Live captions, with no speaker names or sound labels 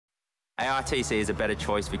AITC is a better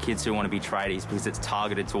choice for kids who want to be tradies because it's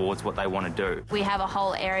targeted towards what they want to do. We have a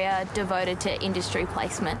whole area devoted to industry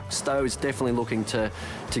placement. Stowe is definitely looking to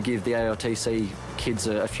give the AITC kids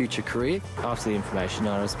a future career. After the information,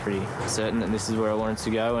 I was pretty certain that this is where I wanted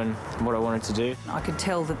to go and what I wanted to do. I could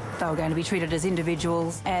tell that they were going to be treated as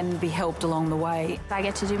individuals and be helped along the way. I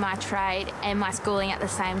get to do my trade and my schooling at the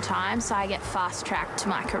same time, so I get fast-tracked to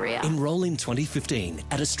my career. Enrol in 2015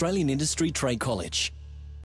 at Australian Industry Trade College.